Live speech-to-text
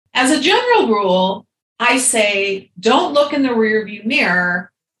as a general rule, I say, don't look in the rearview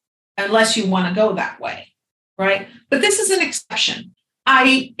mirror unless you want to go that way, right? But this is an exception.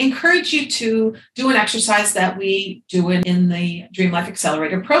 I encourage you to do an exercise that we do in the Dream Life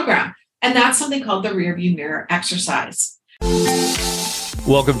Accelerator program, and that's something called the rearview mirror exercise.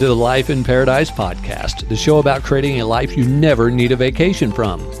 Welcome to the Life in Paradise podcast, the show about creating a life you never need a vacation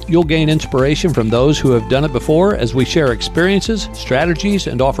from. You'll gain inspiration from those who have done it before as we share experiences, strategies,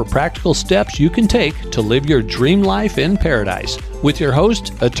 and offer practical steps you can take to live your dream life in paradise. With your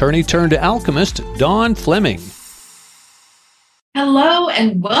host, attorney turned alchemist, Dawn Fleming. Hello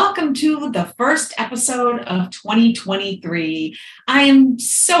and welcome to the first episode of 2023. I am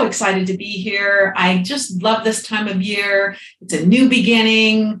so excited to be here. I just love this time of year. It's a new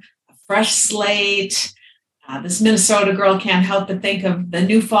beginning, a fresh slate. This Minnesota girl can't help but think of the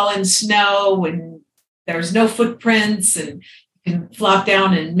new fallen snow when there's no footprints and you can flop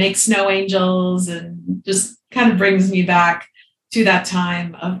down and make snow angels, and just kind of brings me back to that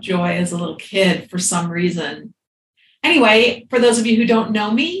time of joy as a little kid for some reason. Anyway, for those of you who don't know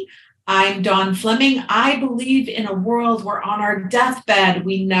me, I'm Dawn Fleming. I believe in a world where on our deathbed,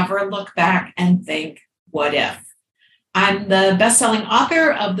 we never look back and think, what if? I'm the best-selling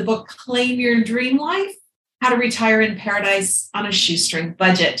author of the book, Claim Your Dream Life, How to Retire in Paradise on a Shoestring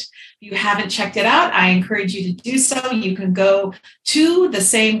Budget. If you haven't checked it out, I encourage you to do so. You can go to the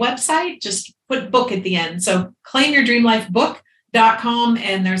same website, just put book at the end. So claimyourdreamlifebook.com,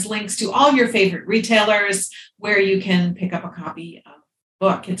 and there's links to all your favorite retailers where you can pick up a copy of the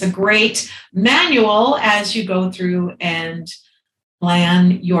book. It's a great manual as you go through and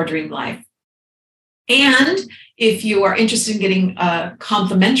plan your dream life. And if you are interested in getting a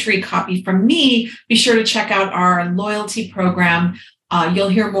complimentary copy from me, be sure to check out our loyalty program. You'll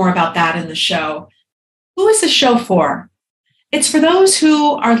hear more about that in the show. Who is the show for? It's for those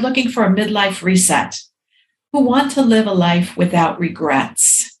who are looking for a midlife reset, who want to live a life without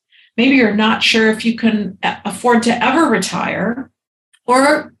regrets. Maybe you're not sure if you can afford to ever retire,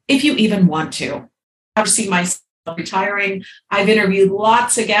 or if you even want to. I see myself retiring. I've interviewed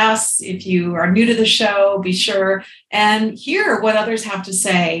lots of guests. If you are new to the show, be sure and hear what others have to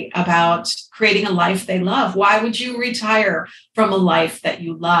say about creating a life they love. Why would you retire from a life that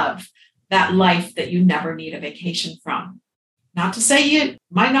you love, that life that you never need a vacation from? Not to say you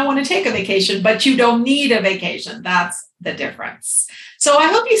might not want to take a vacation, but you don't need a vacation. That's the difference. So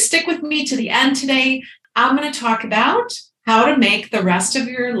I hope you stick with me to the end today. I'm going to talk about how to make the rest of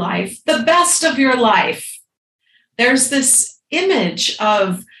your life the best of your life. There's this image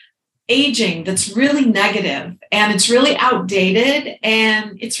of aging that's really negative, and it's really outdated,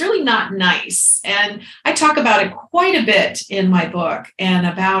 and it's really not nice. And I talk about it quite a bit in my book, and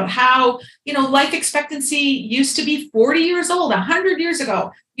about how, life expectancy used to be 40 years old. 100 years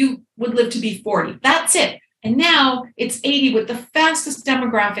ago, you would live to be 40. That's it. And now it's 80, with the fastest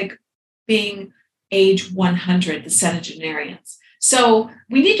demographic being age 100, the centenarians. So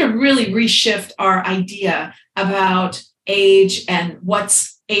we need to really reshift our idea about age and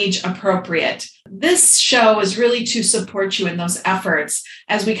what's age appropriate. This show is really to support you in those efforts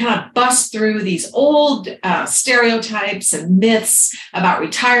as we kind of bust through these old stereotypes and myths about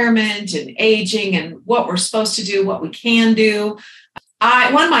retirement and aging and what we're supposed to do, what we can do.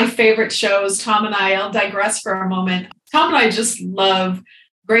 One of my favorite shows, Tom and I'll digress for a moment. Tom and I just love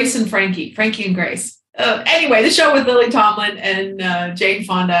Grace and Frankie and Grace. Anyway, the show with Lily Tomlin and Jane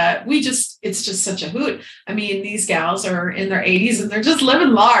Fonda, it's just such a hoot. I mean, these gals are in their 80s and they're just living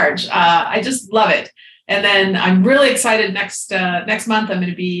large. I just love it. And then I'm really excited next month. I'm going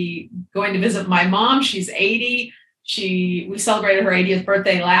to be going to visit my mom. She's 80. We celebrated her 80th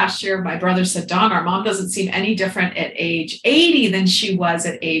birthday last year. My brother said, Dawn, our mom doesn't seem any different at age 80 than she was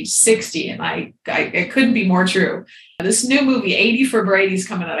at age 60. And it couldn't be more true. This new movie, 80 for Brady's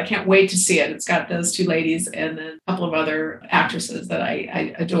coming out. I can't wait to see it. It's got those two ladies and then a couple of other actresses that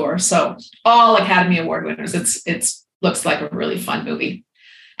I adore. So all Academy Award winners. It's looks like a really fun movie.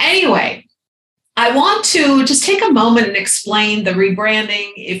 Anyway, I want to just take a moment and explain the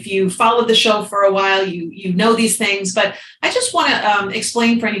rebranding. If you followed the show for a while, you know these things, but I just want to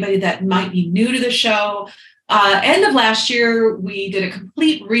explain for anybody that might be new to the show. End of last year, we did a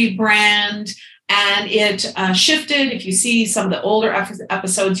complete rebrand, and it shifted. If you see some of the older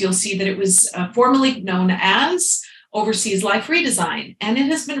episodes, you'll see that it was formerly known as Overseas Life Redesign, and it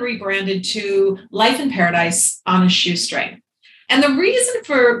has been rebranded to Life in Paradise on a Shoestring. And the reason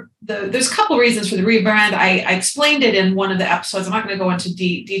for there's a couple of reasons for the rebrand. I explained it in one of the episodes. I'm not going to go into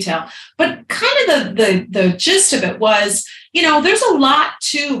detail, but kind of the gist of it was, there's a lot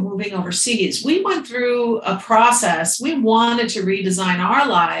to moving overseas. We went through a process. We wanted to redesign our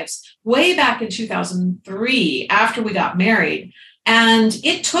lives way back in 2003 after we got married. And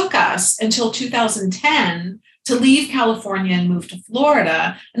it took us until 2010 to leave California and move to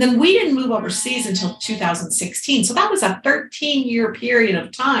Florida. And then we didn't move overseas until 2016. So that was a 13-year period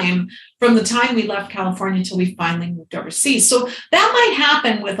of time from the time we left California until we finally moved overseas. So that might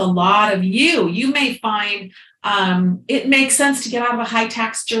happen with a lot of you. You may find it makes sense to get out of a high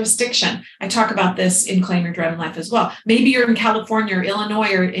tax jurisdiction. I talk about this in Claim Your Dream Life as well. Maybe you're in California or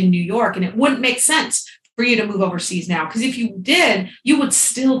Illinois or in New York, and it wouldn't make sense for you to move overseas now, because if you did, you would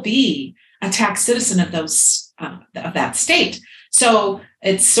still be a tax citizen of of that state. So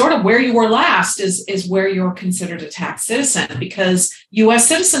it's sort of where you were last is where you're considered a tax citizen, because U.S.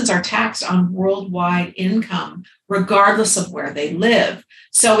 citizens are taxed on worldwide income, regardless of where they live.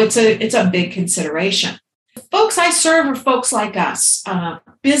 So it's a big consideration. Folks I serve are folks like us,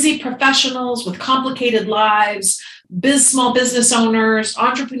 busy professionals with complicated lives, small business owners,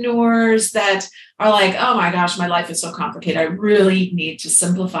 entrepreneurs that are like, oh my gosh, my life is so complicated. I really need to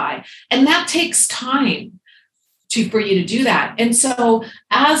simplify. And that takes time for you to do that. And so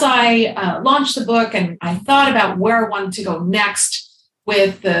as I launched the book and I thought about where I wanted to go next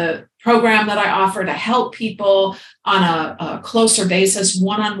with the program that I offer to help people on a closer basis,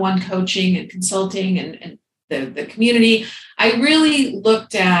 one-on-one coaching and consulting and the community, I really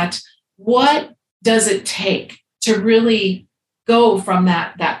looked at what does it take to really go from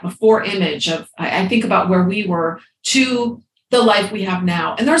that before image of, I think about where we were to the life we have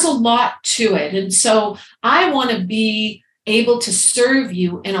now. And there's a lot to it. And so I want to be able to serve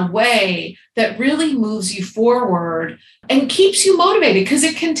you in a way that really moves you forward and keeps you motivated, because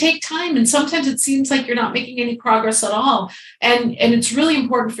it can take time. And sometimes it seems like you're not making any progress at all. And it's really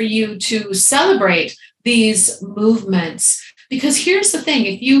important for you to celebrate these movements. Because here's the thing,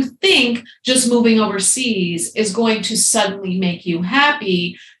 if you think just moving overseas is going to suddenly make you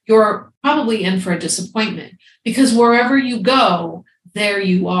happy, you're probably in for a disappointment, because wherever you go, there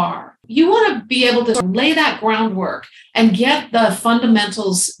you are. You want to be able to lay that groundwork and get the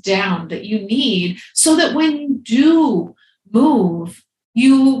fundamentals down that you need so that when you do move,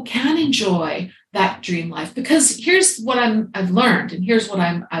 you can enjoy that dream life. Because here's what I've learned, and here's what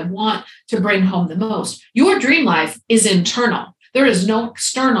I want to bring home the most. Your dream life is internal. There is no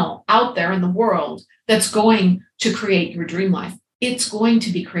external out there in the world that's going to create your dream life. It's going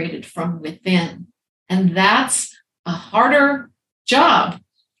to be created from within. And that's a harder job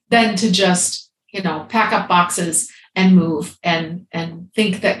than to just, pack up boxes and move and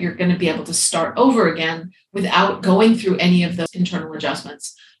think that you're going to be able to start over again without going through any of those internal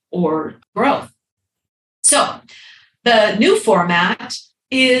adjustments or growth. So the new format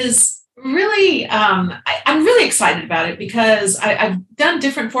is really, I'm really excited about it, because I've done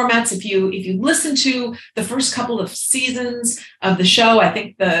different formats. If you listen to the first couple of seasons of the show, I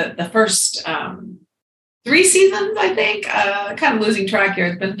think the first 3 seasons, I think, kind of losing track here.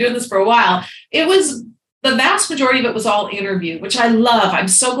 I've been doing this for a while. The vast majority of it was all interview, which I love. I'm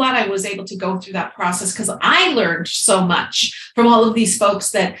so glad I was able to go through that process, because I learned so much from all of these folks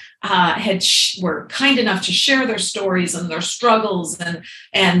that were kind enough to share their stories and their struggles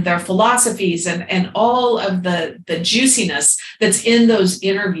and their philosophies and all of the juiciness that's in those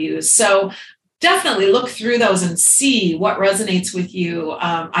interviews. So definitely look through those and see what resonates with you.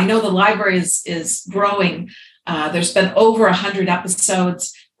 I know the library is growing. There's been over 100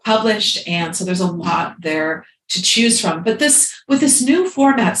 episodes published, and so there's a lot there to choose from. But with this new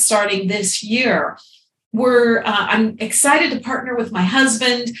format starting this year, I'm excited to partner with my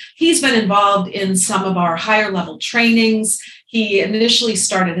husband. He's been involved in some of our higher level trainings. He initially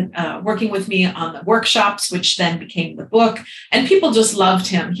started working with me on the workshops, which then became the book, and people just loved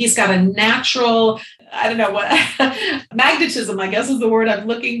him. He's got a natural, I don't know what, magnetism, I guess is the word I'm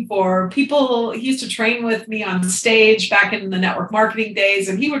looking for. He used to train with me on stage back in the network marketing days,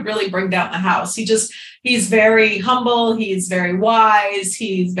 and he would really bring down the house. He's very humble. He's very wise.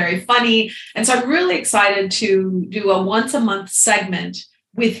 He's very funny. And so I'm really excited to do a once a month segment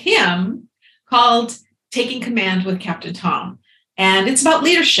with him called Taking Command with Captain Tom. And it's about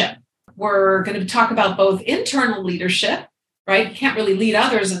leadership. We're going to talk about both internal leadership, right? You can't really lead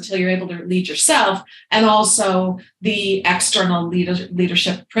others until you're able to lead yourself, and also the external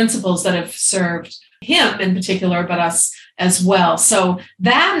leadership principles that have served him in particular, but us as well. So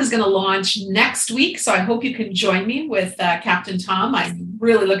that is going to launch next week. So I hope you can join me with Captain Tom. I'm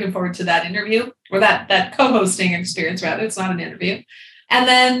really looking forward to that interview. or that co-hosting experience, rather. It's not an interview. And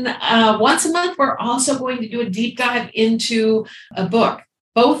then once a month, we're also going to do a deep dive into a book,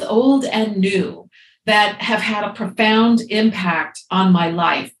 both old and new, that have had a profound impact on my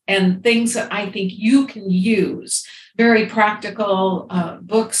life and things that I think you can use. Very practical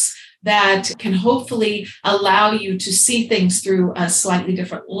books that can hopefully allow you to see things through a slightly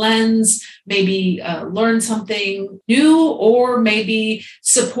different lens, maybe learn something new, or maybe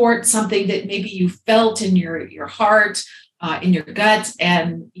support something that maybe you felt in your heart, in your gut,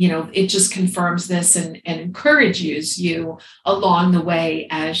 and it just confirms this and encourages you along the way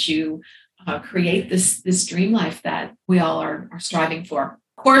as you create this dream life that we all are striving for.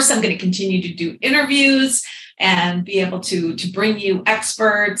 Of course, I'm going to continue to do interviews and be able to bring you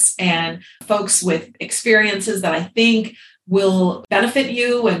experts and folks with experiences that I think will benefit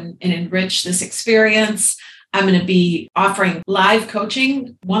you and enrich this experience. I'm going to be offering live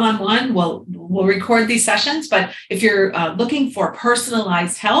coaching one-on-one. We'll record these sessions, but if you're looking for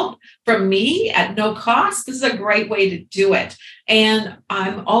personalized help from me at no cost, this is a great way to do it. And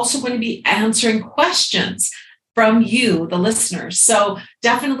I'm also going to be answering questions from you, the listeners. So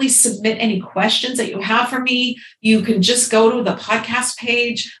definitely submit any questions that you have for me. You can just go to the podcast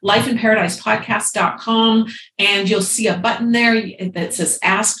page, lifeinparadisepodcast.com, and you'll see a button there that says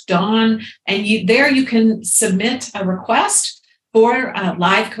Ask Dawn. And you can submit a request for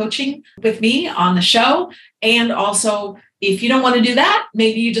live coaching with me on the show. And also, if you don't want to do that,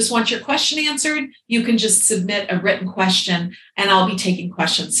 maybe you just want your question answered, you can just submit a written question and I'll be taking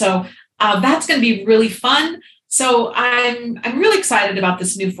questions. So that's going to be really fun. So I'm really excited about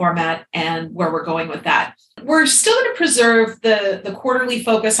this new format and where we're going with that. We're still going to preserve the quarterly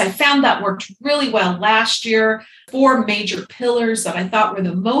focus. I found that worked really well last year. 4 major pillars that I thought were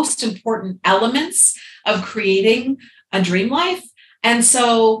the most important elements of creating a dream life. And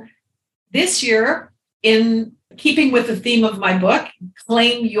so this year, in keeping with the theme of my book,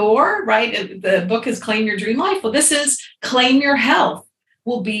 Claim Your, right? The book is Claim Your Dream Life. Well, this is Claim Your Health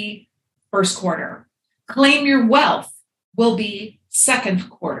will be first quarter. Claim Your Wealth will be second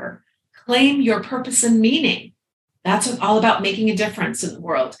quarter. Claim Your Purpose and Meaning. That's all about making a difference in the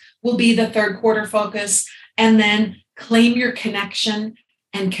world. Will be the third quarter focus. And then Claim Your Connection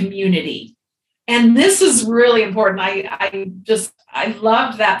and Community. And this is really important. I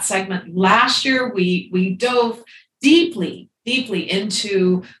loved that segment. Last year, we dove deeply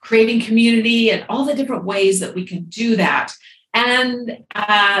into creating community and all the different ways that we can do that. And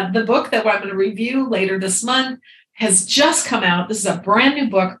the book that I'm going to review later this month has just come out. This is a brand new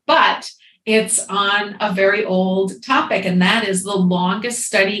book, but it's on a very old topic, and that is the longest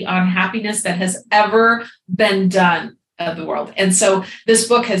study on happiness that has ever been done of the world. And so this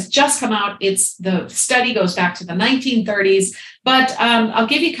book has just come out. The study goes back to the 1930s, but I'll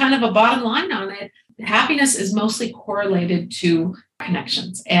give you kind of a bottom line on it. Happiness is mostly correlated to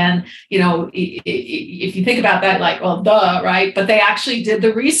connections. And, if you think about that, like, well, duh, right? But they actually did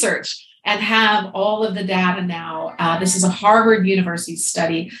the research and have all of the data now. This is a Harvard University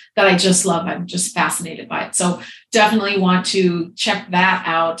study that I just love. I'm just fascinated by it. So definitely want to check that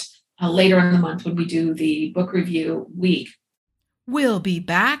out later in the month when we do the book review week. We'll be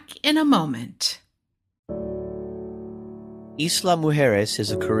back in a moment. Isla Mujeres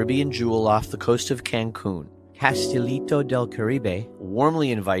is a Caribbean jewel off the coast of Cancun. Castilito del Caribe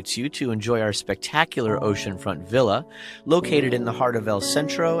warmly invites you to enjoy our spectacular oceanfront villa located in the heart of El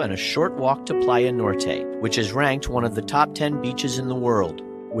Centro and a short walk to Playa Norte, which is ranked one of the top 10 beaches in the world.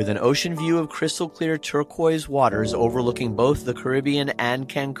 With an ocean view of crystal clear turquoise waters overlooking both the Caribbean and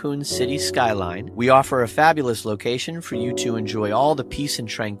Cancun city skyline, we offer a fabulous location for you to enjoy all the peace and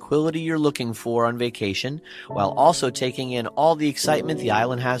tranquility you're looking for on vacation, while also taking in all the excitement the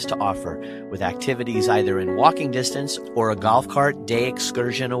island has to offer, with activities either in walking distance or a golf cart day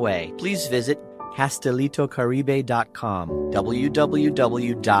excursion away. Please visit CastilitoCaribe.com,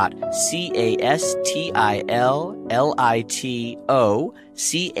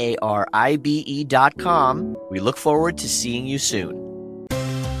 www.CastilitoCaribe.com. We look forward to seeing you soon.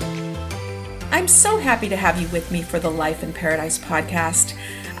 I'm so happy to have you with me for the Life in Paradise podcast.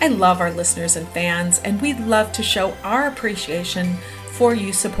 I love our listeners and fans, and we'd love to show our appreciation for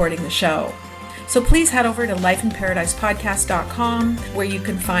you supporting the show. So please head over to lifeinparadisepodcast.com, where you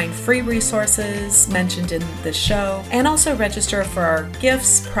can find free resources mentioned in the show and also register for our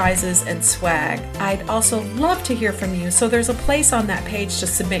gifts, prizes, and swag. I'd also love to hear from you, so there's a place on that page to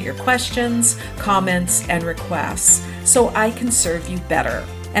submit your questions, comments, and requests so I can serve you better.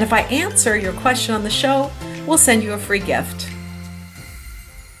 And if I answer your question on the show, we'll send you a free gift.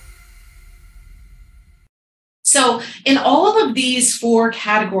 So In all of these 4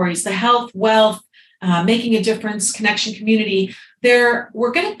 categories, the health, wealth, making a difference, connection, community,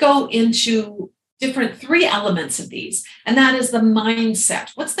 we're going to go into different 3 elements of these. And that is the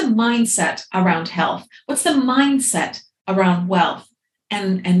mindset. What's the mindset around health? What's the mindset around wealth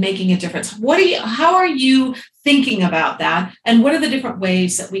and making a difference? How are you thinking about that? And what are the different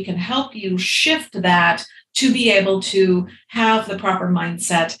ways that we can help you shift that to be able to have the proper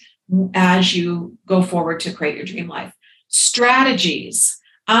mindset as you go forward to create your dream life? Strategies.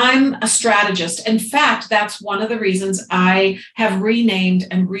 I'm a strategist. In fact, that's one of the reasons I have renamed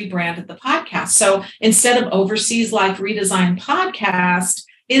and rebranded the podcast. So instead of Overseas Life Redesign Podcast,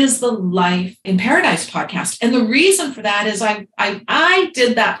 it is the Life in Paradise podcast. And the reason for that is I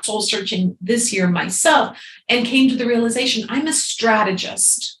did that soul searching this year myself and came to the realization I'm a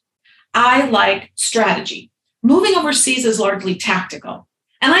strategist. I like strategy. Moving overseas is largely tactical,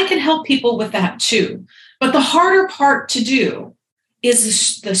 and I can help people with that too. But the harder part to do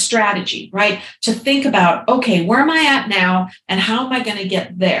is the strategy, right? To think about, okay, where am I at now and how am I going to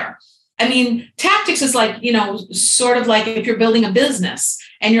get there? I mean, tactics is like, sort of like if you're building a business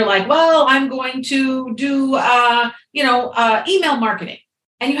and you're like, well, I'm going to do, email marketing.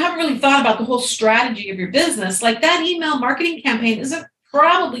 And you haven't really thought about the whole strategy of your business. Like that email marketing campaign isn't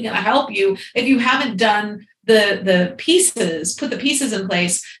probably going to help you if you haven't done the pieces, put the pieces in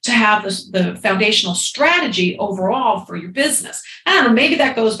place to have the foundational strategy overall for your business. I don't know, maybe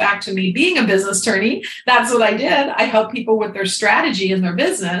that goes back to me being a business attorney. That's what I did. I help people with their strategy in their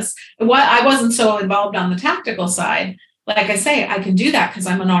business. I wasn't so involved on the tactical side. Like I say, I can do that because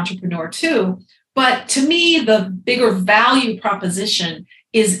I'm an entrepreneur too. But to me, the bigger value proposition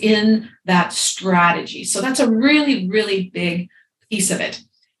is in that strategy. So that's a really, really big piece of it.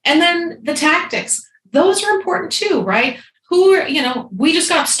 And then the tactics. Those are important too, right? We just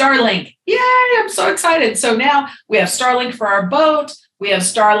got Starlink. Yay, I'm so excited. So now we have Starlink for our boat. We have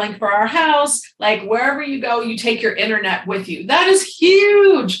Starlink for our house. Like wherever you go, you take your internet with you. That is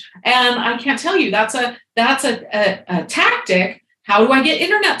huge. And I can't tell you, that's a tactic. How do I get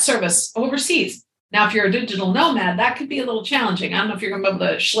internet service overseas? Now, if you're a digital nomad, that could be a little challenging. I don't know if you're going to be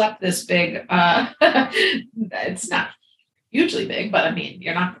able to schlep this big. It's not hugely big, but I mean,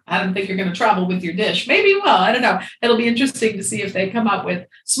 I don't think you're going to travel with your dish. Maybe you will. I don't know. It'll be interesting to see if they come up with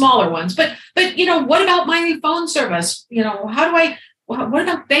smaller ones. But what about my phone service? What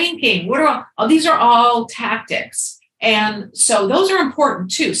about banking? These are all tactics. And so those are important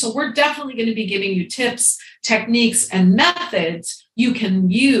too. So we're definitely going to be giving you tips, techniques, and methods you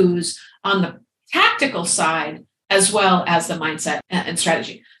can use on the tactical side, as well as the mindset and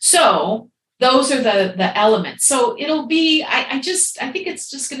strategy. So those are the elements. So it'll be, I think it's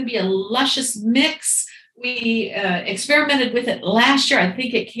just going to be a luscious mix. We experimented with it last year. I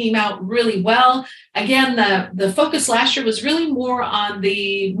think it came out really well. Again, the focus last year was really more on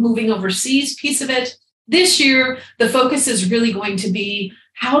the moving overseas piece of it. This year, the focus is really going to be,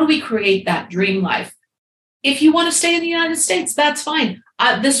 how do we create that dream life? If you want to stay in the United States, that's fine.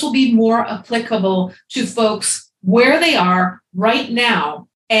 This will be more applicable to folks where they are right now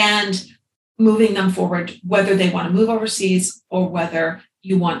and moving them forward, whether they want to move overseas or whether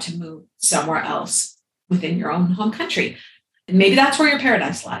you want to move somewhere else within your own home country. And maybe that's where your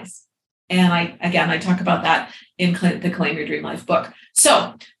paradise lies. And I talk about that in the Claim Your Dream Life book.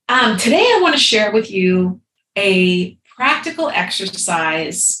 So today I want to share with you a practical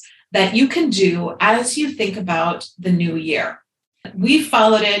exercise that you can do as you think about the new year. We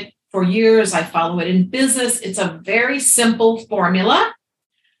followed it for years. I follow it in business. It's a very simple formula.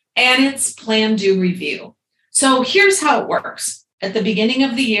 And it's plan, do, review. So here's how it works. At the beginning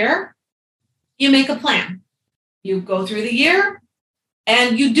of the year, you make a plan. You go through the year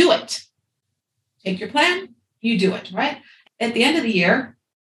and you do it. Take your plan, you do it, right? At the end of the year,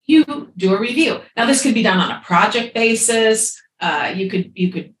 you do a review. Now, this could be done on a project basis. You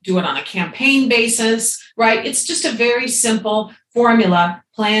could do it on a campaign basis, right? It's just a very simple formula,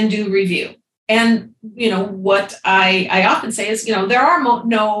 plan, do, review. And, what I often say is, there are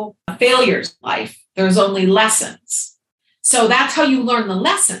no failures in life. There's only lessons. So that's how you learn the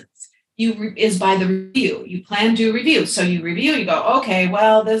lessons. Is by the review. You plan, do, review. So you review, you go, okay,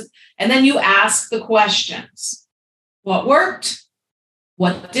 well, this, and then you ask the questions. What worked?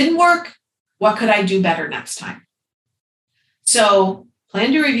 What didn't work? What could I do better next time? So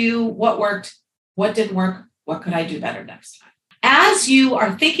plan to review what worked, what didn't work, what could I do better next time? As you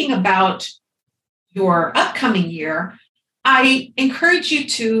are thinking about your upcoming year, I encourage you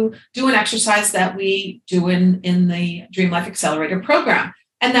to do an exercise that we do in the Dream Life Accelerator program.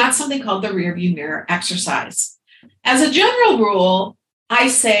 And that's something called the rearview mirror exercise. As a general rule, I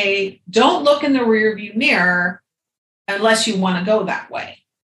say, don't look in the rearview mirror unless you want to go that way,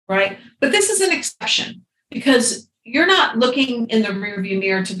 right? But this is an exception because you're not looking in the rearview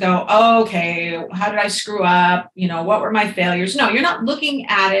mirror to go, oh, okay, how did I screw up? What were my failures? No, you're not looking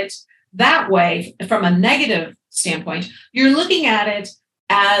at it that way from a negative standpoint. You're looking at it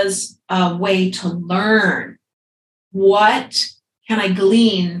as a way to learn. What can I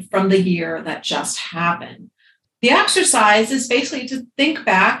glean from the year that just happened? The exercise is basically to think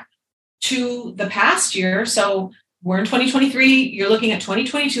back to the past year. So we're in 2023, you're looking at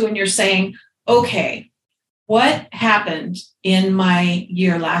 2022 and you're saying, okay, what happened in my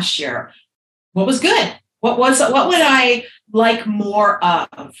year last year? What was good? What would I like more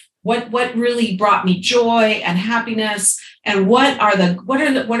of? What really brought me joy and happiness? And what are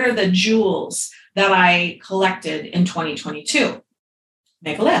the jewels that I collected in 2022?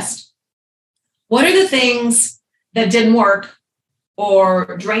 Make a list. What are the things that didn't work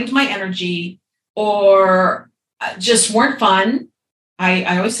or drained my energy or just weren't fun?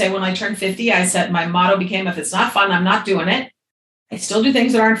 I always say when I turned 50, I said my motto became, if it's not fun, I'm not doing it. I still do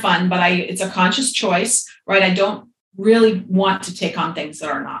things that aren't fun, but it's a conscious choice, right? I don't really want to take on things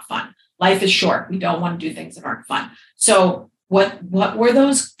that are not fun. Life is short. We don't want to do things that aren't fun. So what were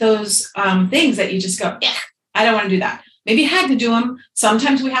those things that you just go, I don't want to do that. Maybe you had to do them.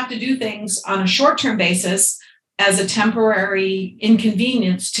 Sometimes we have to do things on a short-term basis as a temporary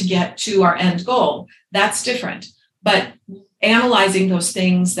inconvenience to get to our end goal. That's different. But analyzing those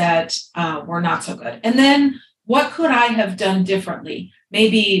things that were not so good. And then what could I have done differently?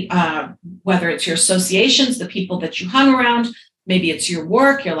 Maybe whether it's your associations, the people that you hung around, maybe it's your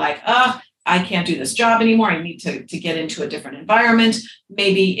work. You're like, I can't do this job anymore. I need to get into a different environment.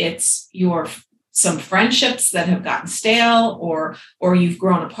 Maybe it's some friendships that have gotten stale or you've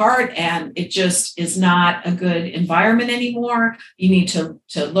grown apart and it just is not a good environment anymore. You need to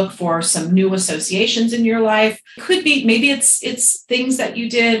look for some new associations in your life. It could be, maybe it's things that you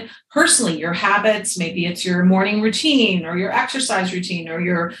did personally, your habits, maybe it's your morning routine or your exercise routine or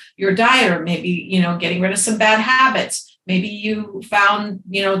your diet, or maybe, getting rid of some bad habits. Maybe you found,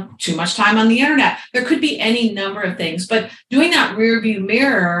 too much time on the internet. There could be any number of things, but doing that rearview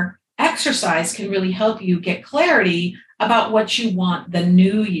mirror exercise can really help you get clarity about what you want the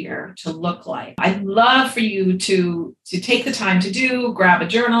new year to look like. I'd love for you to take the time to grab a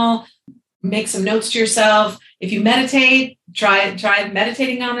journal, make some notes to yourself. If you meditate, try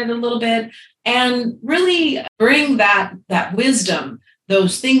meditating on it a little bit and really bring that wisdom,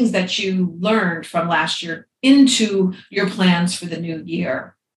 those things that you learned from last year into your plans for the new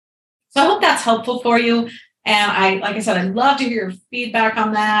year. So I hope that's helpful for you. And like I said, I'd love to hear your feedback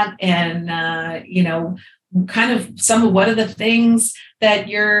on that and, kind of some of what are the things that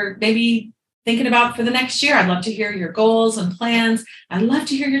you're maybe thinking about for the next year. I'd love to hear your goals and plans. I'd love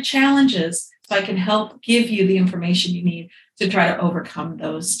to hear your challenges so I can help give you the information you need to try to overcome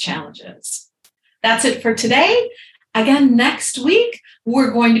those challenges. That's it for today. Again, next week,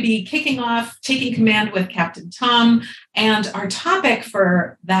 we're going to be kicking off Taking Command with Captain Tom. And our topic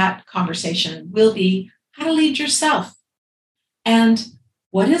for that conversation will be how to lead yourself. And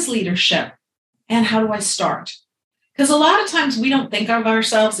what is leadership? And how do I start? Because a lot of times we don't think of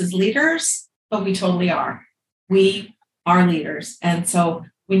ourselves as leaders, but we totally are. We are leaders. And so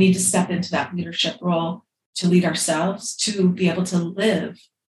we need to step into that leadership role to lead ourselves, to be able to live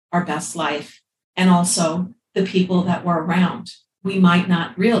our best life, and also the people that we're around. We might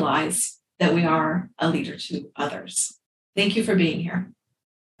not realize that we are a leader to others. Thank you for being here.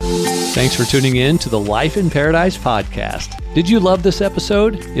 Thanks for tuning in to the Life in Paradise podcast. Did you love this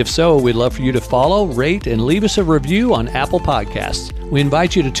episode? If so, we'd love for you to follow, rate, and leave us a review on Apple Podcasts. We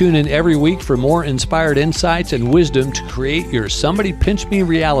invite you to tune in every week for more inspired insights and wisdom to create your Somebody Pinch Me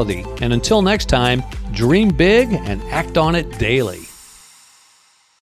reality. And until next time, dream big and act on it daily.